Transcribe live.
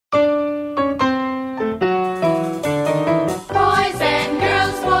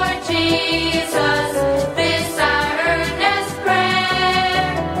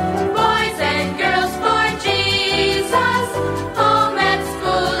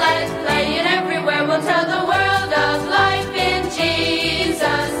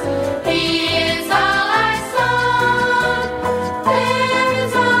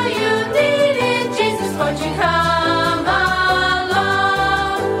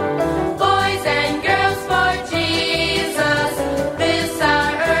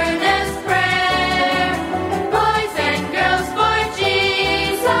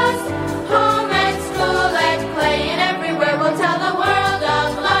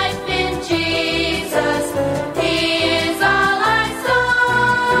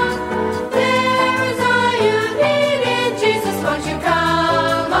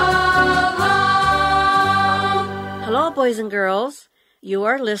boys and girls. You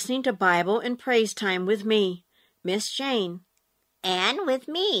are listening to Bible and Praise Time with me, Miss Jane. And with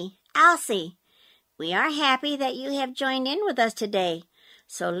me, Elsie. We are happy that you have joined in with us today.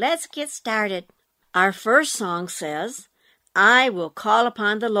 So let's get started. Our first song says, I will call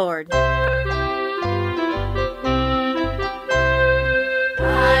upon the Lord.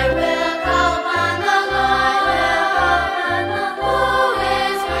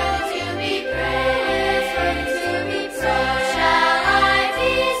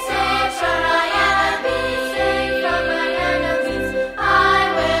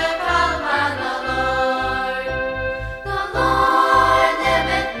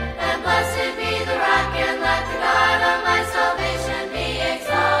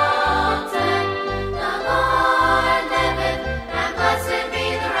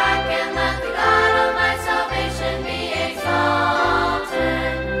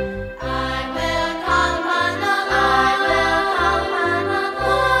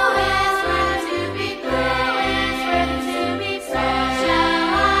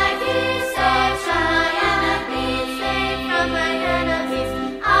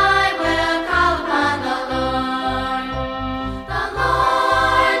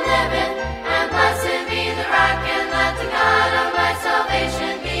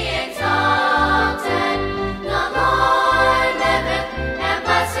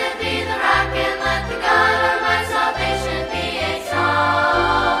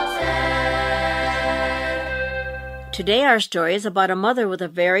 Today our story is about a mother with a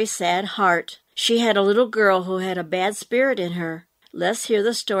very sad heart. She had a little girl who had a bad spirit in her. Let's hear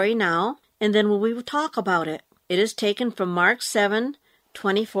the story now, and then we will talk about it. It is taken from Mark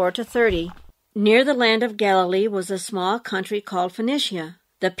 7:24-30. Near the land of Galilee was a small country called Phoenicia.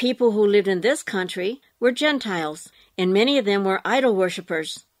 The people who lived in this country were Gentiles, and many of them were idol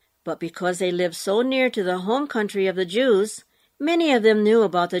worshippers. But because they lived so near to the home country of the Jews, many of them knew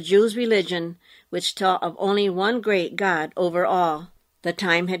about the Jews' religion, which taught of only one great God over all. The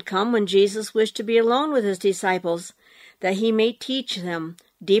time had come when Jesus wished to be alone with his disciples, that he may teach them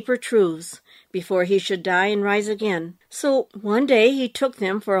deeper truths before he should die and rise again. So one day he took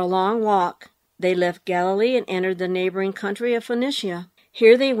them for a long walk. They left Galilee and entered the neighboring country of Phoenicia.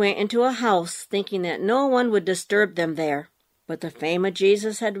 Here they went into a house, thinking that no one would disturb them there. But the fame of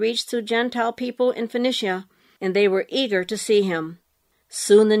Jesus had reached to Gentile people in Phoenicia, and they were eager to see him.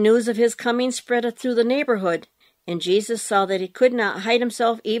 Soon the news of his coming spread through the neighborhood, and Jesus saw that he could not hide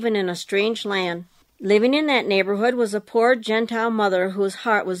himself even in a strange land. Living in that neighborhood was a poor Gentile mother whose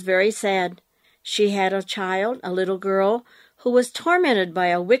heart was very sad. She had a child, a little girl, who was tormented by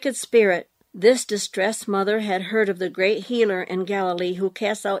a wicked spirit. This distressed mother had heard of the great healer in Galilee who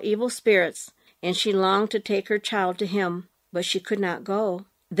cast out evil spirits, and she longed to take her child to him, but she could not go.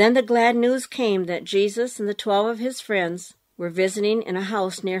 Then the glad news came that Jesus and the 12 of his friends were visiting in a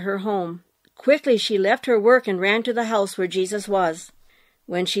house near her home. Quickly she left her work and ran to the house where Jesus was.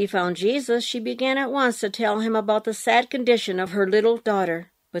 When she found Jesus, she began at once to tell him about the sad condition of her little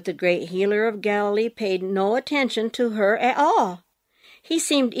daughter. But the great healer of Galilee paid no attention to her at all. He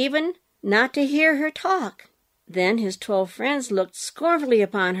seemed even not to hear her talk. Then his 12 friends looked scornfully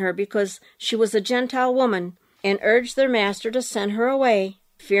upon her because she was a Gentile woman, and urged their master to send her away.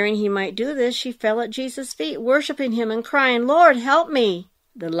 Fearing he might do this, she fell at Jesus' feet, worshiping him and crying, "Lord, help me!"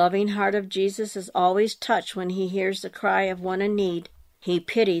 The loving heart of Jesus is always touched when he hears the cry of one in need. He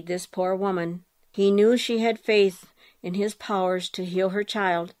pitied this poor woman. He knew she had faith in his powers to heal her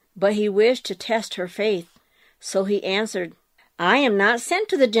child, but he wished to test her faith. So he answered, "I am not sent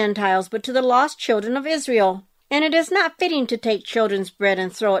to the Gentiles, but to the lost children of Israel. And it is not fitting to take children's bread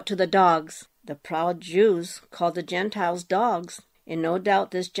and throw it to the dogs." The proud Jews called the Gentiles dogs. And no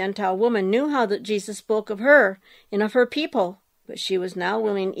doubt this Gentile woman knew how that Jesus spoke of her and of her people. But she was now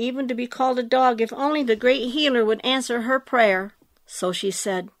willing even to be called a dog if only the great healer would answer her prayer. So she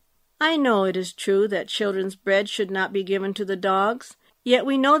said, "I know it is true that children's bread should not be given to the dogs. Yet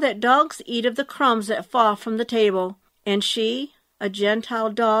we know that dogs eat of the crumbs that fall from the table. And she, a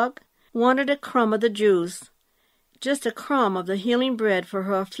Gentile dog, wanted a crumb of the Jews. Just a crumb of the healing bread for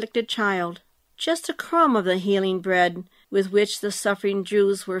her afflicted child. Just a crumb of the healing bread with which the suffering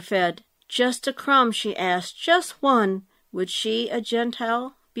Jews were fed. Just a crumb, she asked, just one. Would she, a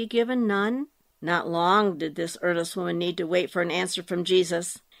Gentile, be given none? Not long did this earnest woman need to wait for an answer from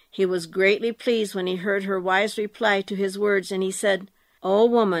Jesus. He was greatly pleased when he heard her wise reply to his words, and he said, "O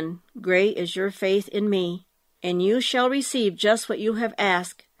woman, great is your faith in me, and you shall receive just what you have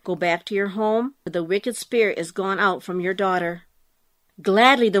asked. Go back to your home, for the wicked spirit is gone out from your daughter."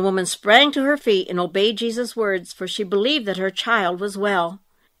 Gladly the woman sprang to her feet and obeyed Jesus' words, for she believed that her child was well.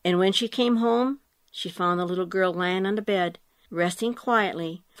 And when she came home, She found the little girl lying on the bed, resting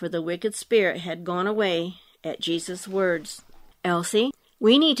quietly, for the wicked spirit had gone away at Jesus' words. Elsie,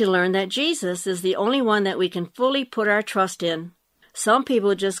 we need to learn that Jesus is the only one that we can fully put our trust in. Some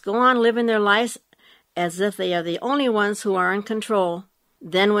people just go on living their lives as if they are the only ones who are in control.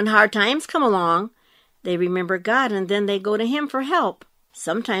 Then when hard times come along, they remember God and then they go to Him for help.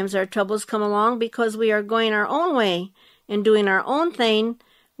 Sometimes our troubles come along because we are going our own way and doing our own thing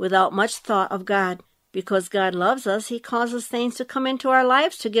without much thought of God. Because God loves us, He causes things to come into our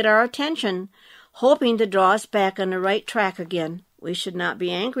lives to get our attention, hoping to draw us back on the right track again. We should not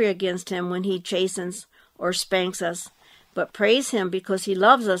be angry against Him when He chastens or spanks us, but praise Him because He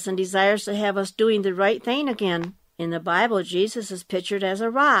loves us and desires to have us doing the right thing again. In the Bible, Jesus is pictured as a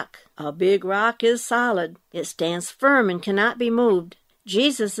rock. A big rock is solid. It stands firm and cannot be moved.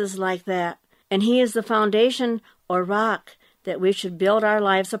 Jesus is like that, and He is the foundation or rock that we should build our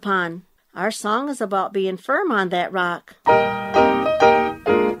lives upon. Our song is about being firm on that rock. I'm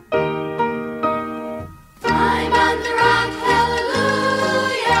on the rock,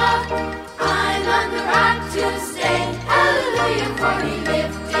 hallelujah. I'm on the rock to stay, hallelujah, for He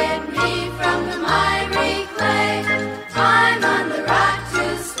lifted me from the miry clay. I'm on the rock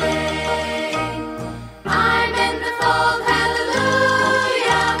to stay. I'm in the fold,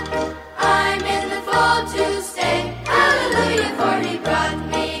 hallelujah. I'm in the fold to stay, hallelujah, for He brought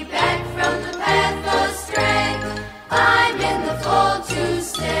me back from the path astray. I'm in the fold to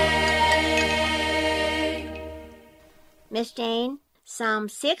stay. Miss Jane, Psalm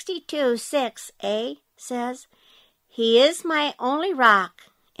 62:6a says, He is my only rock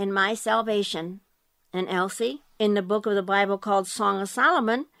and my salvation. And Elsie, in the book of the Bible called Song of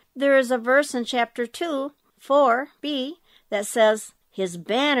Solomon, there is a verse in chapter 2:4b that says, His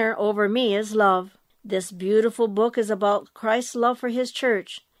banner over me is love. This beautiful book is about Christ's love for His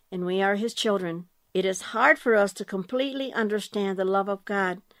church, and we are His children. It is hard for us to completely understand the love of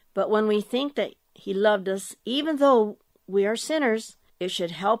God, but when we think that He loved us, even though we are sinners, it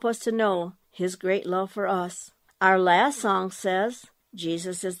should help us to know His great love for us. Our last song says,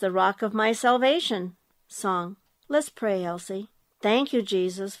 Jesus is the rock of my salvation song. Let's pray, Elsie. Thank you,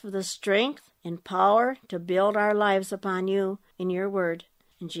 Jesus, for the strength and power to build our lives upon You in Your word.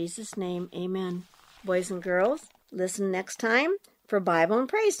 In Jesus' name, amen. Boys and girls, listen next time for Bible and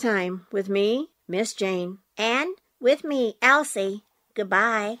Praise Time with me, Miss Jane. And with me, Elsie.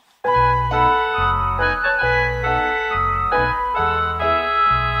 Goodbye.